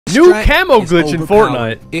New camo glitch in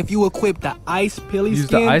Fortnite. If you equip the ice peely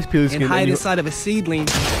skin and hide inside of a seedling,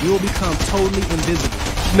 you will become totally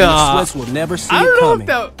invisible. Nah. The Swiss will never see I it don't know coming. if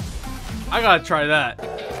that... I gotta try that.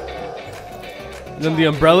 And then the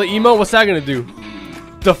umbrella emote, what's that gonna do?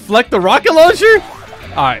 Deflect the rocket launcher?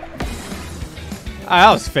 Alright.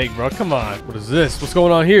 That was fake, bro. Come on. What is this? What's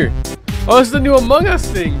going on here? Oh, this is the new Among Us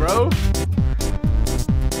thing, bro.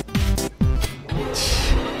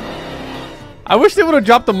 I wish they would have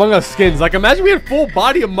dropped Among Us skins. Like, imagine we had full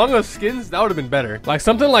body Among Us skins. That would have been better. Like,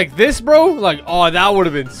 something like this, bro. Like, oh, that would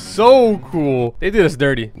have been so cool. They did us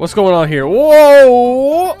dirty. What's going on here?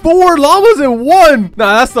 Whoa! 4 llamas in 1.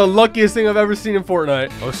 Nah, that's the luckiest thing I've ever seen in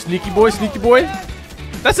Fortnite. Oh, sneaky boy, sneaky boy.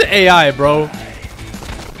 That's an AI, bro.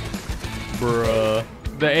 Bruh.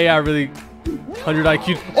 The AI really... 100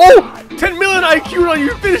 IQ. Oh! 10 million IQ on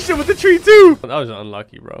you. Finished it with the tree too. That was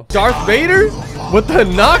unlucky, bro. Darth Vader with the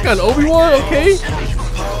knock on Obi-Wan. Okay.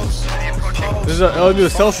 This is I'll do a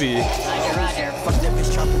selfie.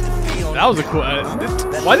 That was a cool.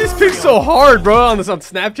 Why these pics so hard, bro? On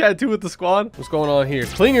Snapchat too with the squad. What's going on here?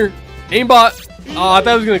 Clinger, aimbot. Oh, I thought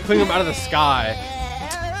I was gonna cling him out of the sky.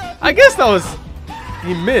 I guess that was.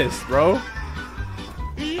 He missed, bro.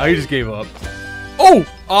 Oh, he just gave up. Oh!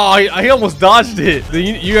 Oh, he almost dodged it.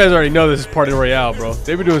 You guys already know this is Party Royale, bro.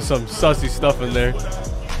 They be doing some sussy stuff in there.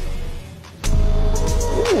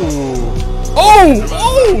 Ooh. Oh!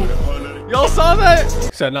 Oh! Y'all saw that?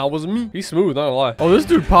 He said, nah, it wasn't me. He's smooth, not gonna lie. Oh, this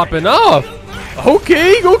dude popping off.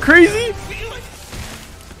 Okay, go crazy.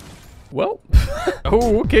 Well.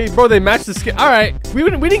 Oh, okay, bro. They matched the skin. All right. We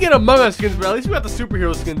didn't get Among Us skins, but at least we got the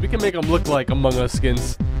superhero skins. We can make them look like Among Us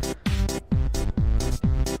skins.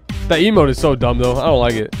 That emote is so dumb though. I don't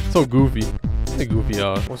like it. It's so goofy. Hey, goofy,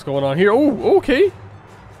 what's going on here? Oh, okay.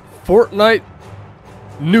 Fortnite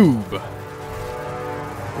noob.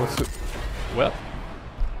 What's it? Well,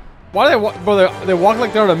 why do they walk? Bro, they walk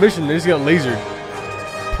like they're on a mission. They just get lasered.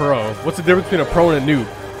 Pro. What's the difference between a pro and a noob?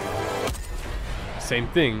 Same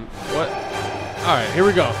thing. What? All right, here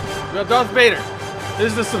we go. We got Darth Vader.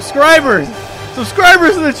 This is the subscribers.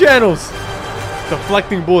 Subscribers to the channels.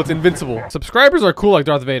 Deflecting bullets, invincible. Subscribers are cool like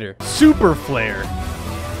Darth Vader. Super flare.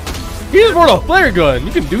 He just brought a flare gun.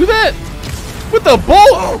 You can do that? With the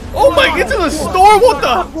bolt? Oh my, get to the storm. What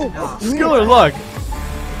the? Skill or luck?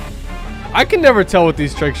 I can never tell with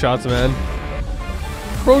these trick shots, man.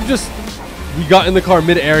 Bro, just... We got in the car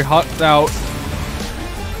mid-air, hopped out.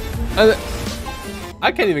 And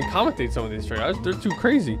I can't even commentate some of these trick shots. They're too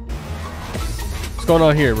crazy. What's going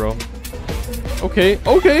on here, bro? Okay,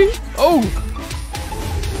 okay. Oh!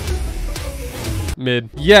 Mid.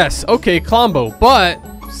 Yes. Okay, combo. But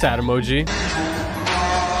sad emoji.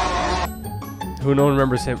 Who no one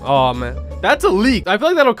remembers him? Oh man, that's a leak. I feel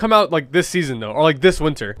like that'll come out like this season though, or like this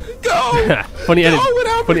winter. Go. Funny edit.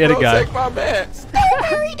 Funny edit guy.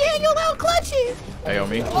 Hurry, Daniel, they'll clutch you. Hey,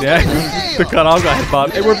 on me. Yeah. The cutoff got hit,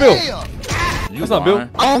 Bob. Hey, where Bill? That's not Bill.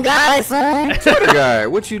 Oh God, son. Guy,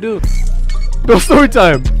 what you do? Bill, story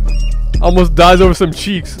time. Almost dies over some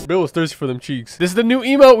cheeks. Bill was thirsty for them cheeks. This is the new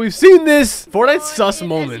emote. We've seen this. Fortnite sus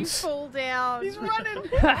moments. Fall down. He's running.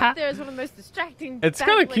 There's one of the most distracting. It's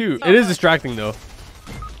kind of cute. It is distracting though.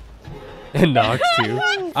 And knocks too.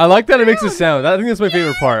 I like that it makes a sound. I think that's my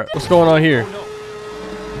favorite part. What's going on here?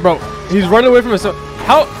 Bro, he's running away from a semi.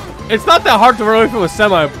 How? It's not that hard to run away from a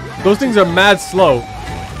semi. Those things are mad slow.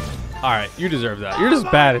 All right, you deserve that. You're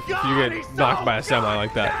just bad if you get knocked by a semi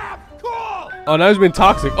like that. Oh, now he's been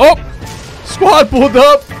toxic. Oh! Squad pulled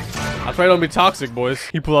up. That's why I don't be toxic, boys.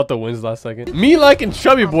 He pulled out the wins last second. Me liking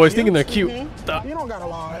chubby boys, thinking they're cute. You don't gotta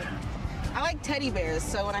lie. I like teddy bears,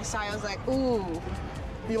 so when I saw it, I was like, ooh.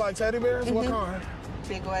 You like teddy bears? What kind?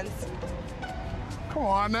 Big ones. Come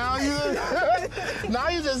on now, now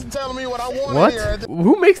you just telling me what I want what? to hear.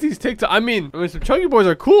 Who makes these TikToks? I mean, some chunky boys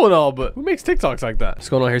are cool and all, but who makes TikToks like that? What's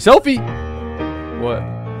going on here? Selfie. What?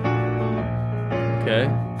 Okay.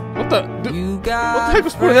 What the? What the heck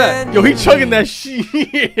was for that? Yo, he chugging that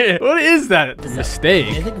shit. What is that? Mistake.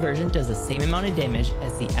 The mythic version does the same amount of damage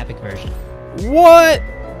as the epic version. What?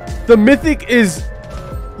 The mythic is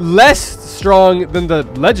less strong than the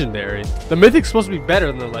legendary. The mythic's supposed to be better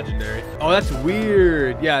than the legendary. Oh, that's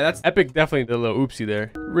weird. Yeah, that's epic. Definitely the little oopsie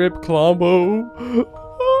there. Rip Colombo.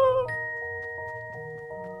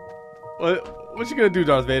 What you gonna do,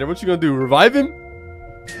 Darth Vader? What you gonna do? Revive him?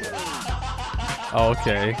 Oh,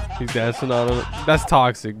 okay. He's dancing on him. That's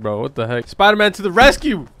toxic, bro. What the heck? Spider-Man to the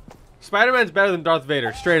rescue. Spider-Man's better than Darth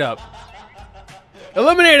Vader. Straight up.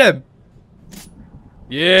 Eliminate him.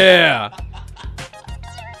 Yeah.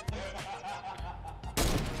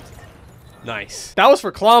 Nice. That was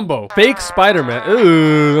for Colombo. Fake Spider-Man.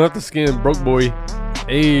 Ooh, not the skin. Broke boy.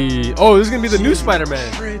 Hey. Oh, this is gonna be the new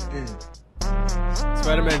Spider-Man.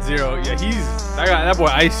 Spider-Man 0. Yeah, that boy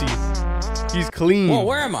icy. He's clean. Whoa,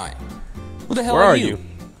 where am I? Who the hell Where are are you? you?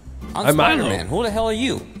 I'm Spider-Man. Who the hell are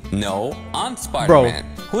you? No, I'm Spider-Man.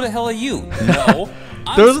 Who the hell are you? No.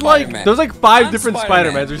 There's like 5 different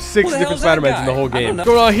Spider-Mans. There's 6 different Spider-Mans in the whole game. What's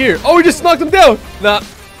going on here? Oh, he just knocked him down. Nah.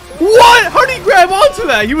 What? How did he grab onto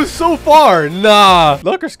that? He was so far. Nah.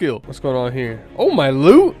 Luck or skill? What's going on here? Oh, my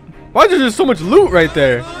loot. Why is there just so much loot right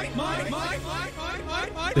there?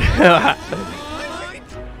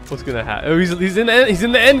 What's gonna happen? Oh, he's in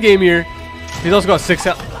the end game here. He's also got 6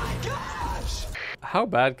 health. How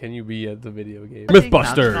bad can you be at the video game?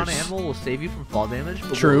 Mythbusters. On an animal will save you from fall damage,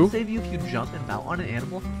 but True. will it save you if you jump and mount on an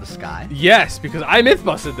animal from the sky? Yes, because I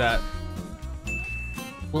mythbusted that.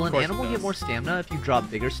 Will an animal get more stamina if you drop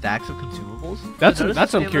bigger stacks of consumables? That's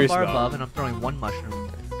what I'm curious about. Above, and I'm throwing 1 mushroom.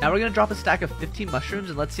 Now we're gonna drop a stack of 15 mushrooms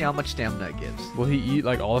and let's see how much stamina it gives. Will he eat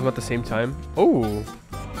like all of them at the same time? Oh,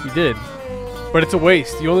 he did. But it's a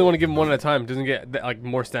waste. You only want to give him one at a time. It doesn't get like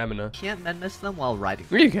more stamina. You can't med miss them while riding.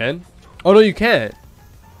 Yeah, you can. Oh no, you can't.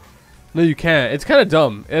 No, you can't. It's kind of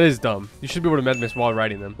dumb. It is dumb. You should be able to med miss while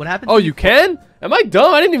riding them. What happens? Oh, you can? Am I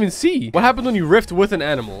dumb? I didn't even see. What happens when you rift with an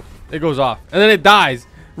animal? It goes off and then it dies.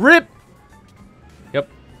 Rip. Yep.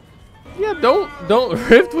 Yeah, don't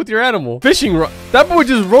rift with your animal. Fishing rod. That boy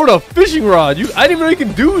just rode a fishing rod. I didn't even know you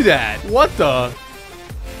can do that. What the?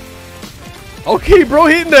 Okay, bro,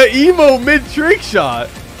 hitting the emo mid trick shot.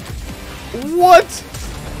 What?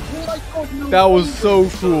 That was so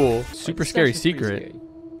cool. Super scary secret.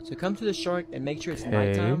 So come to the shark and make sure it's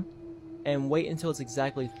nighttime, and wait until it's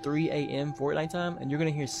exactly 3 a.m. Fortnite time, and you're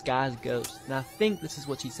gonna hear Sky's ghost. And I think this is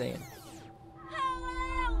what she's saying.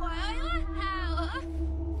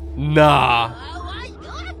 Nah.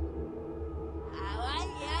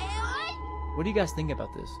 What do you guys think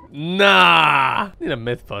about this? Nah. I need to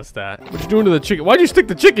myth bust that. What you doing to the chicken? Why'd you stick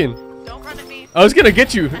the chicken? Don't run at me. I was gonna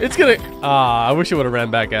get you. It's gonna. I wish I would have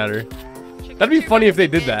ran back at her. That'd be funny if they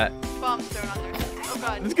did that. Bombs thrown on there. Oh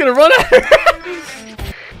god. It's gonna run at her.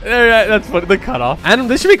 Alright, that's funny. The cutoff.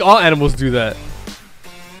 They should make all animals do that.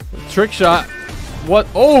 Trick shot. What?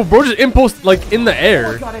 Oh, bro, just impulse like in the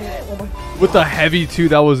air. With the heavy too,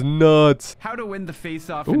 that was nuts. How to win the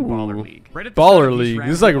face-off in Baller League. Right at the Baller League.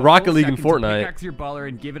 This is like Rocket League in Fortnite. Pickaxe your baller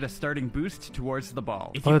and give it a starting boost towards the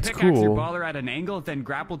ball. If Oh, you that's pickaxe your cool. baller at an angle, then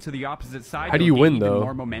grapple to the opposite side. How do you you'll win, gain even though?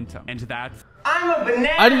 More momentum. And that's. I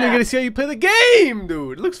didn't even get to see how you play the game,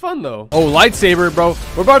 dude. It looks fun though. Oh, lightsaber, bro.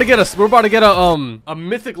 We're about to get a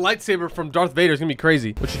mythic lightsaber from Darth Vader. It's gonna be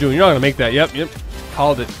crazy. What you doing? You're not gonna make that. Yep.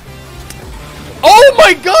 Called it. Oh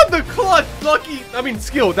my god, the clutch. Lucky. I mean,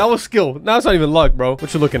 skill. That was skill. Now it's not even luck, bro.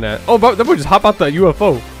 What you looking at? Oh, that boy just hop out the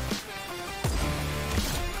UFO.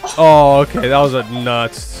 Oh, okay. That was a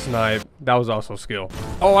nuts snipe. That was also skill.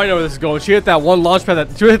 Oh, I know where this is going. She hit that one launch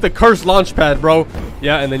pad. She hit the cursed launch pad, bro.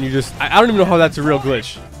 Yeah, and then you just... I don't even know how that's a real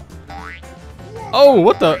glitch. Oh,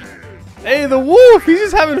 what the... Hey, the wolf. He's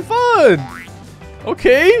just having fun.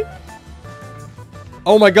 Okay.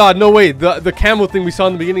 Oh my god, no way. The camel thing we saw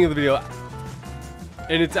in the beginning of the video.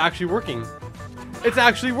 And it's actually working. It's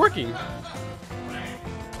actually working.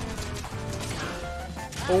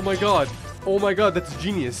 Oh my god. Oh my god, that's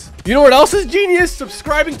genius. You know what else is genius?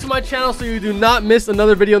 Subscribing to my channel so you do not miss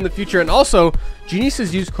another video in the future. And also,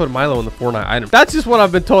 geniuses use code Milo in the Fortnite item. That's just what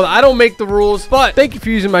I've been told. I don't make the rules, but thank you for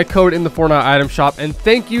using my code in the Fortnite item shop. And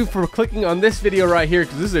thank you for clicking on this video right here,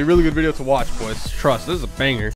 because this is a really good video to watch, boys. Trust, this is a banger.